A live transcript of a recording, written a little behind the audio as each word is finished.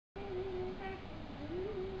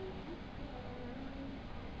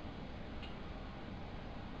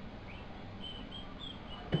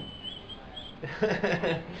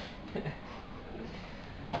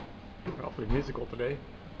Probably musical today.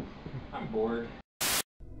 I'm bored.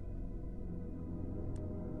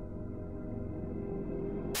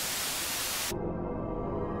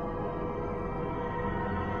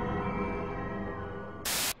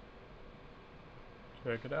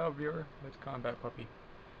 Check it out, viewer. It's Combat Puppy.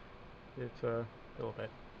 It's a little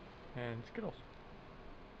bit. And Skittles.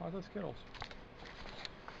 Lots of Skittles.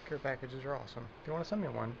 Care packages are awesome. If you want to send me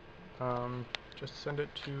one, just send it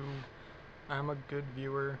to I'm a Good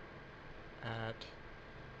Viewer at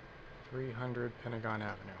 300 Pentagon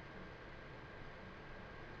Avenue.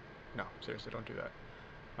 No, seriously, don't do that.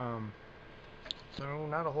 So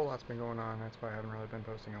not a whole lot's been going on. That's why I haven't really been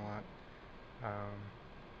posting a lot.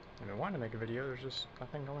 I've been wanting to make a video. There's just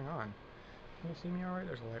nothing going on. Can you see me alright?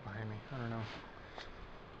 There's a light behind me. I don't know.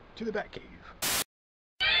 To the Batcave.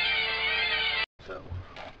 So,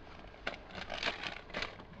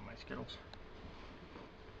 my Skittles.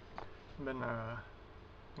 I've been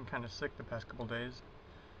kind of sick the past couple days.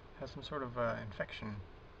 Had some sort of infection,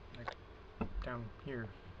 like down here.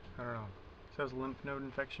 I don't know. It says lymph node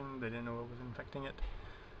infection. They didn't know what was infecting it.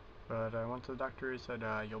 But I went to the doctor. He said,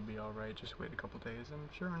 you'll be alright. Just wait a couple days. And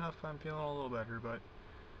sure enough, I'm feeling a little better. But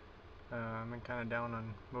I've been kind of down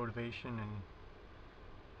on motivation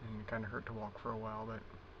and kind of hurt to walk for a while. But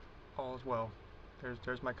all is well.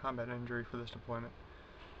 There's my combat injury for this deployment.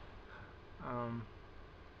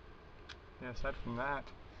 Yeah, aside from that,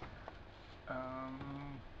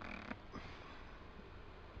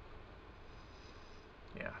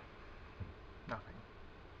 yeah, nothing.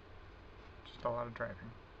 Just a lot of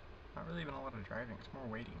driving. Not really even a lot of driving, it's more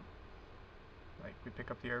waiting. Like, we pick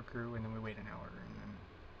up the air crew and then we wait an hour, and then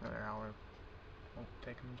another hour will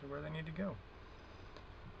take them to where they need to go.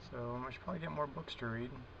 So I should probably get more books to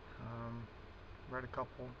read. Read a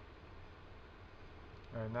couple.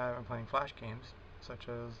 And now I'm playing Flash games, such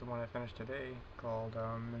as the one I finished today called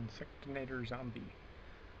Insectinator Zombie.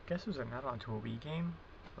 I guess it was an add-on to a Wii game,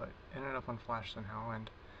 but ended up on Flash somehow, and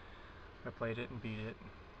I played it and beat it.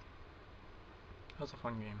 It was a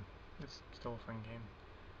fun game. It's still a fun game.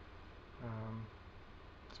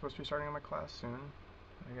 It's supposed to be starting in my class soon.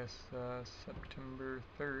 I guess September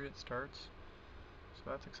 3rd it starts. So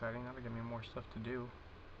that's exciting. That'll give me more stuff to do.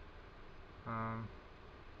 Aside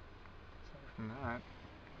from that,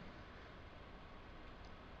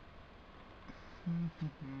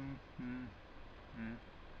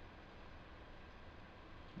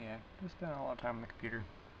 yeah, just spent a lot of time on the computer.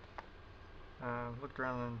 Looked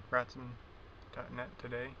around on Ratson.net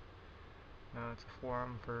today. It's a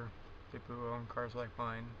forum for people who own cars like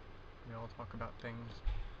mine. We all talk about things.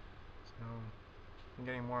 So I'm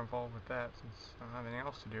getting more involved with that since I don't have anything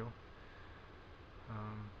else to do.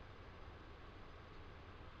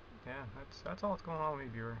 Yeah, that's all that's going on with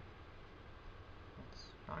me, viewer.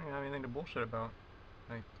 I don't even have anything to bullshit about.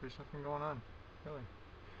 Like, there's nothing going on, really.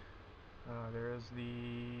 There is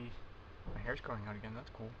my hair's growing out again.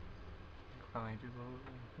 That's cool. I can finally do the little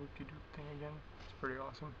whoop-de-doop thing again. It's pretty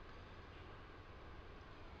awesome.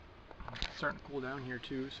 It's starting to cool down here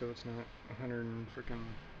too, so it's not 100 and freaking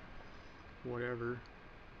whatever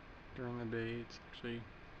during the day. It's actually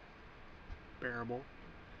bearable.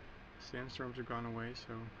 Sandstorms are gone away,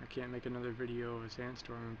 so I can't make another video of a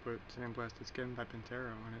sandstorm and put Sandblasted Skin by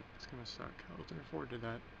Pantera on it. It's gonna suck. I was looking forward to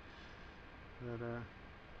that. But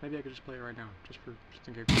maybe I could just play it right now, just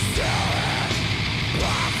in case.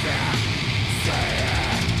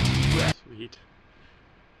 Sweet.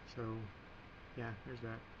 So yeah, there's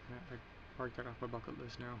that. I marked that off my bucket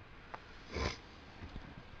list now.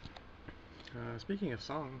 Speaking of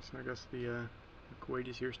songs, I guess the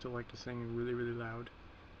Kuwaitis here still like to sing really, really loud.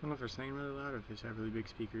 I don't know if they're singing really loud or if they just have really big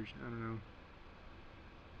speakers. I don't know.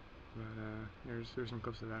 But there's some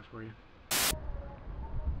clips of that for you.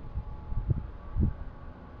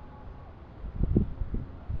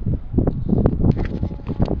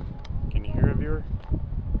 Can you hear it, viewer?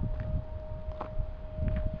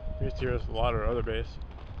 I used to hear this a lot at our other base.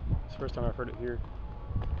 It's the first time I've heard it here.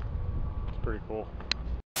 It's pretty cool.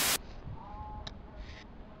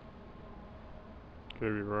 Okay,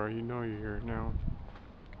 viewer, you know you hear it now.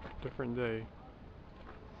 Different day.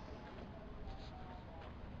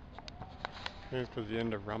 I think it's because the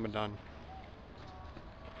end of Ramadan.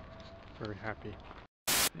 Very happy.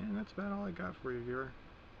 And that's about all I got for you, viewer.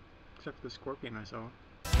 Except for the scorpion I saw.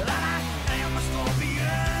 I am a scorpion!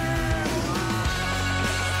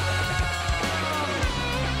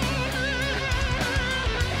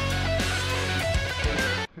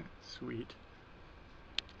 Sweet.